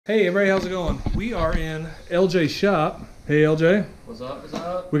Hey everybody, how's it going? We are in LJ's shop. Hey LJ. What's up? What's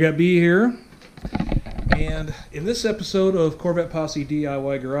up? We got B here. And in this episode of Corvette Posse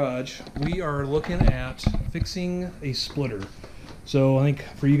DIY Garage, we are looking at fixing a splitter. So I think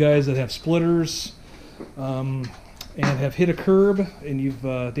for you guys that have splitters and have hit a curb and you've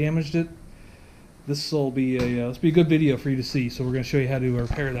damaged it, this will be a good video for you to see. So we're going to show you how to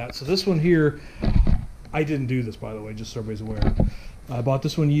repair that. So this one here, I didn't do this, by the way, just so everybody's aware. I bought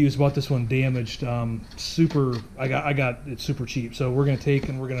this one used, bought this one damaged. I got it super cheap. So we're gonna take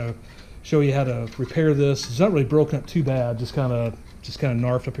and we're gonna show you how to repair this. It's not really broken up too bad, just kind of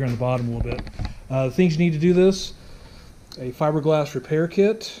narfed up here on the bottom a little bit. The things you need to do this: a fiberglass repair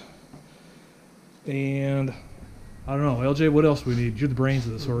kit, and I don't know, LJ, what else do we need? You're the brains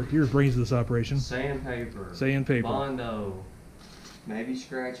of this, or you're the brains of this operation. Sandpaper. Bondo. Maybe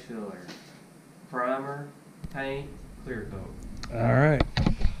scratch filler. Primer, paint, clear coat. All right,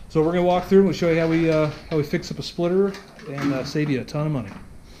 so we're gonna walk through and we'll show you how we fix up a splitter and save you a ton of money.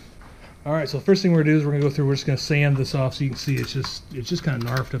 All right, so the first thing we're gonna do is we're gonna go through. We're just gonna sand this off so you can see it's just kind of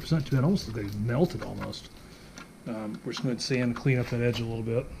narfed up. It's not too bad. Almost like it's melted almost. We're just gonna sand and clean up that edge a little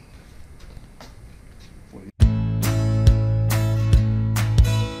bit.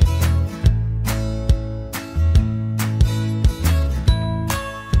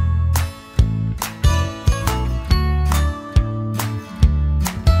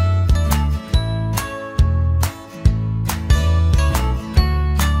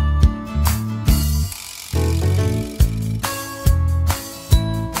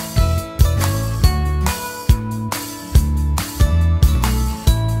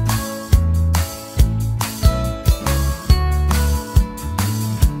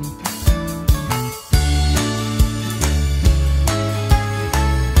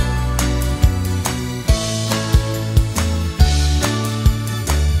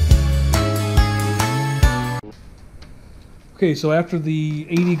 Okay, so after the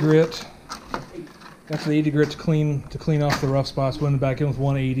 80 grit to clean off the rough spots, went back in with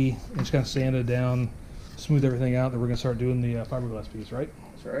 180 and just kind of sand it down, smooth everything out. Then we're gonna start doing the fiberglass piece, right?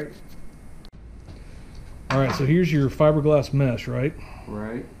 That's right. All right, so here's your fiberglass mesh, right?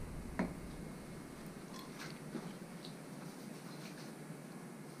 Right.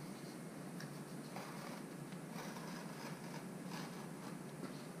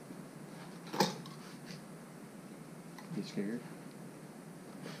 You scared?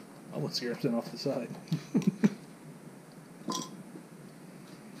 I was scared. I'm sitting off the side.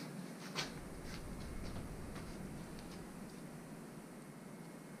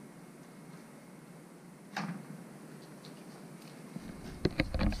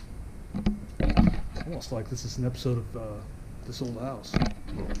 Almost like this is an episode of This Old House.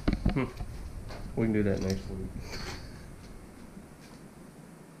 We can do that next week.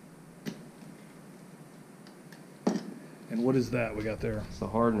 And what is that we got there? It's the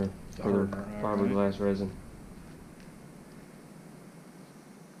hardener for the fiberglass resin.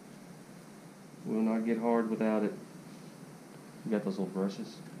 Will not get hard without it. You got those little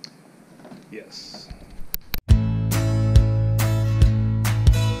brushes? Yes.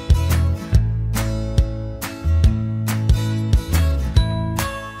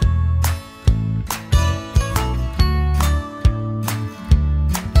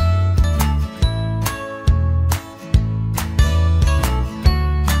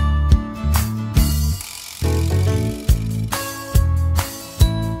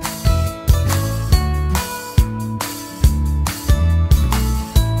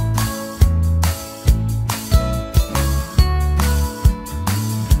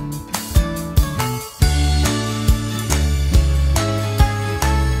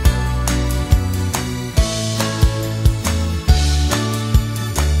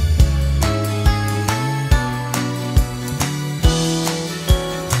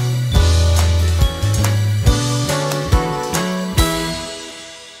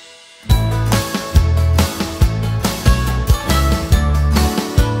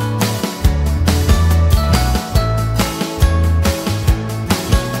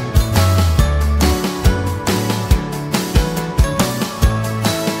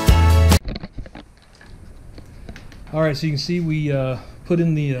 All right, so you can see we put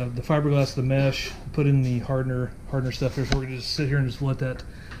in the fiberglass, the mesh, put in the hardener stuff here. So we're gonna just sit here and just let that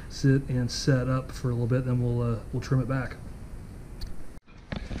sit and set up for a little bit, then we'll trim it back.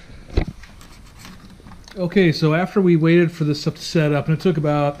 Okay, so after we waited for this stuff to set up, and it took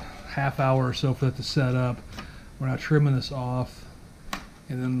about half hour or so for that to set up, we're now trimming this off,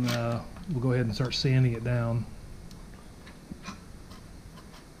 and then we'll go ahead and start sanding it down.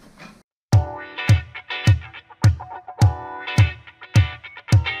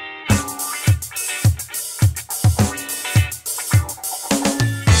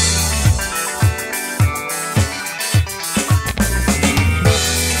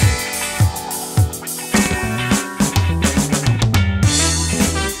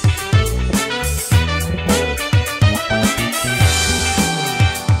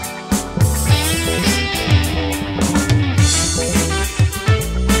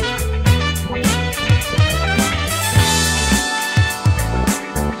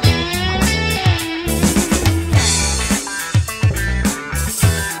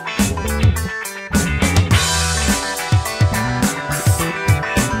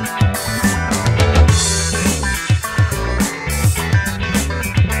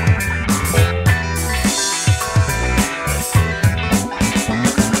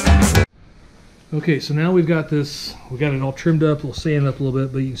 Okay, so now we've got this, we got it all trimmed up, we'll sand it up a little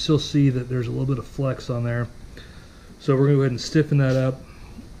bit, but you can still see that there's a little bit of flex on there. So we're going to go ahead and stiffen that up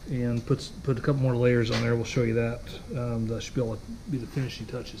and put a couple more layers on there. We'll show you that. That should be able to be the finishing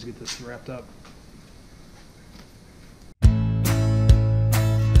touches to get this wrapped up.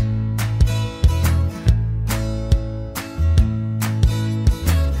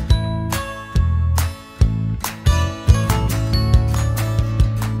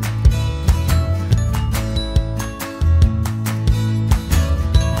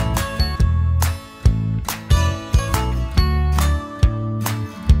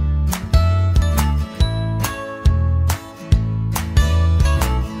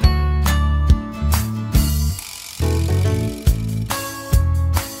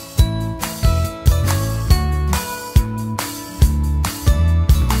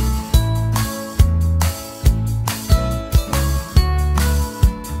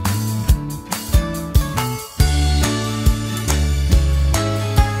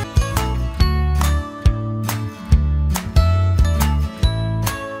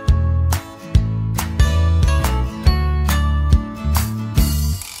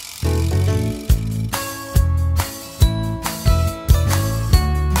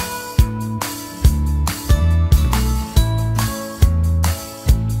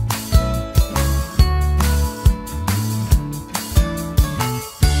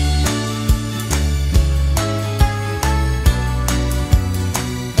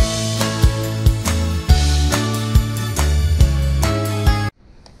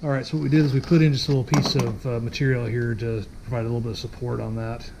 Alright, so what we did is we put in just a little piece of material here to provide a little bit of support on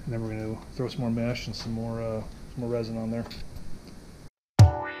that. And then we're going to throw some more mesh and some more resin on there.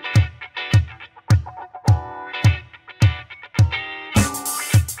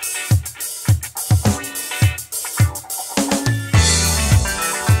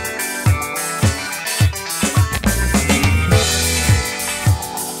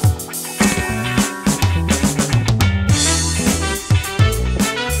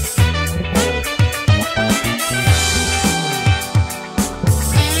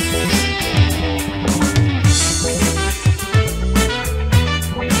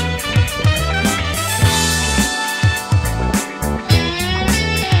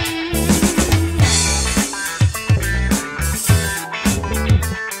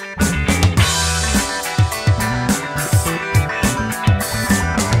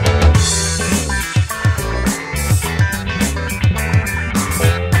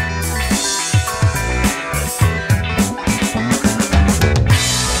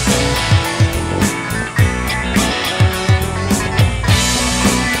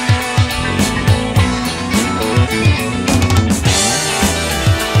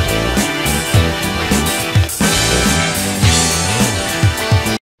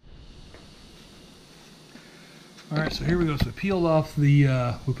 Alright, so here we go. So we peeled off the,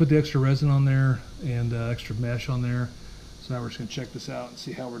 we put the extra resin on there and extra mesh on there. So now we're just going to check this out and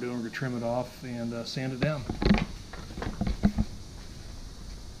see how we're doing. We're going to trim it off and sand it down.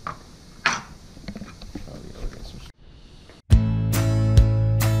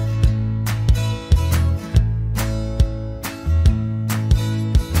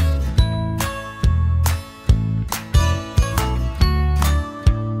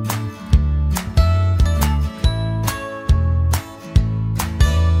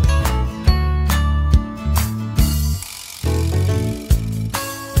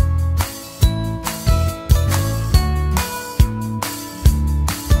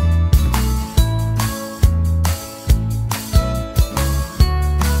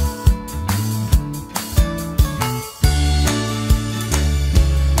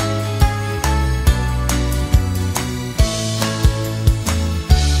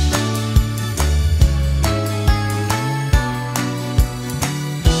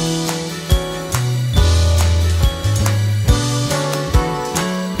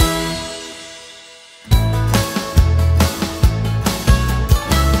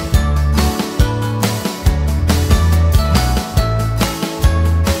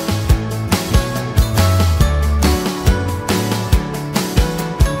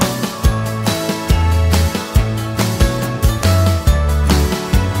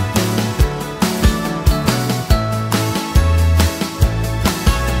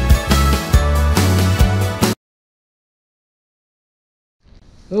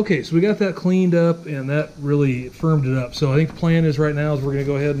 Okay, so we got that cleaned up and that really firmed it up. So I think the plan is right now is we're going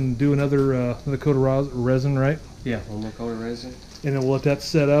to go ahead and do another coat of resin, right? Yeah, one more coat of resin. And then we'll let that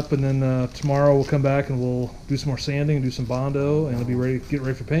set up, and then tomorrow we'll come back and we'll do some more sanding and do some Bondo, and it'll be ready, get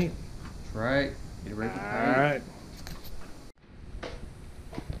ready for paint. Right, get ready for paint. All right.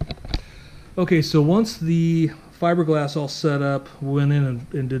 Okay, so once the fiberglass all set up, we went in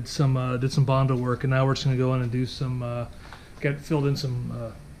and did some Bondo work, and now we're just going to go in and do some filled in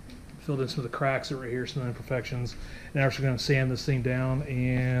some of the cracks that were right here, some of the imperfections. Now we're just going to sand this thing down,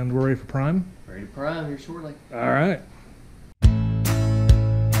 and we're ready for prime. Ready to prime here shortly. All right.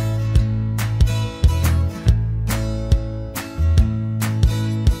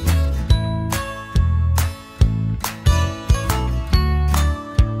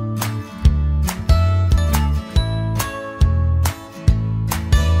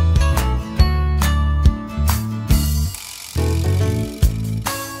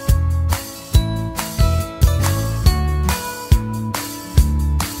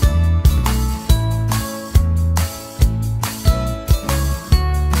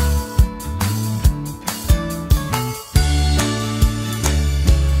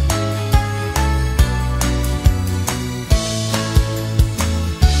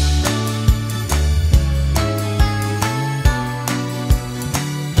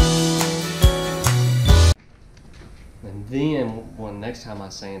 And then, when next time I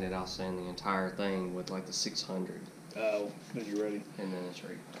sand it, I'll sand the entire thing with like the 600. Oh, then you're ready. And then it's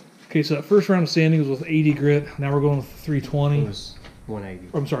ready. Okay, so that first round of sanding was with 80 grit. Now we're going with 320. It was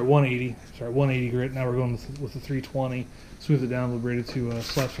 180. I'm sorry, 180. Sorry, 180 grit. Now we're going with the 320. Smooth it down. We're ready to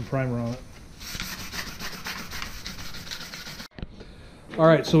slap some primer on it. All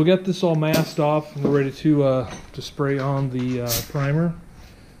right, so we got this all masked off, and we're ready to spray on the primer.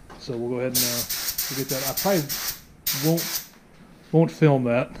 So we'll go ahead and get that. I probably won't film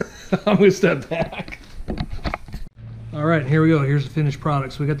that. I'm going to step back. All right, here we go. Here's the finished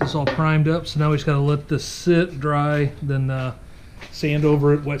product. So we got this all primed up. So now we just got to let this sit, dry, then sand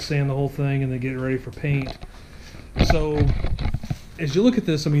over it, wet sand the whole thing, and then get it ready for paint. So as you look at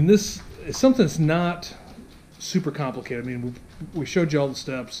this, I mean, this is something that's not super complicated. I mean, we showed you all the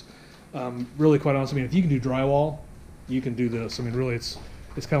steps. Really, quite honestly, I mean, if you can do drywall, you can do this. I mean, really, it's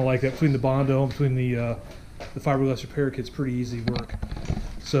kind of like that between the Bondo and between the fiberglass repair kit's pretty easy work.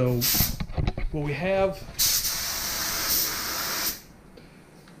 So what we have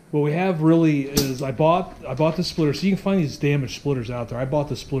really is I bought the splitter. So you can find these damaged splitters out there. I bought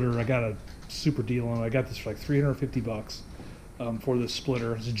the splitter. I got a super deal on it. I got this for like $350 for this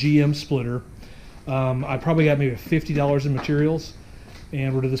splitter. It's a GM splitter. I probably got maybe $50 in materials,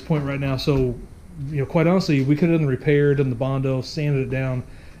 and we're to this point right now. So, quite honestly, we could have done the repair, done the Bondo, sanded it down,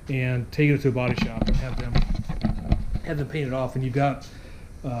 and taken it to a body shop and have them paint it off, and you've got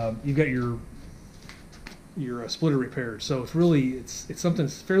your splitter repaired. So it's something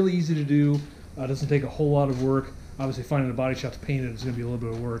that's fairly easy to do. It doesn't take a whole lot of work. Obviously, finding a body shop to paint it is going to be a little bit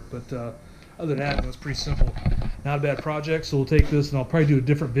of work, but other than that, it's pretty simple. Not a bad project. So we'll take this, and I'll probably do a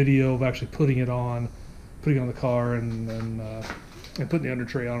different video of actually putting it on the car and putting the under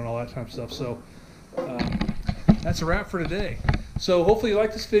tray on and all that type of stuff. So that's a wrap for today. So hopefully you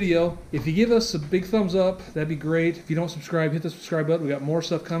like this video. If you give us a big thumbs up, that'd be great. If you don't subscribe, hit the subscribe button. We got more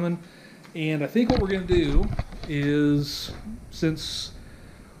stuff coming. And I think what we're going to do is, since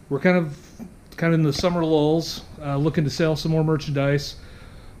we're kind of in the summer lulls, looking to sell some more merchandise,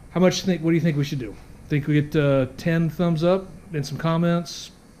 what do you think we should do? Think we get 10 thumbs up and some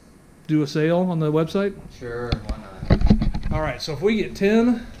comments, do a sale on the website? Sure, why not? All right, so if we get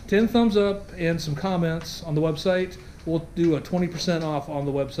 10 thumbs up and some comments on the website, we'll do a 20% off on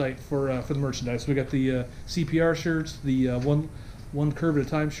the website for the merchandise. We got the CPR shirts, the one curve at a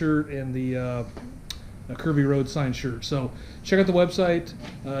time shirt, and the Curvy Road sign shirt. So check out the website,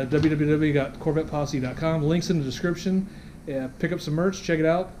 www.corvetteposse.com. Links in the description. Pick up some merch. Check it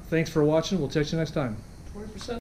out. Thanks for watching. We'll catch you next time. 20%.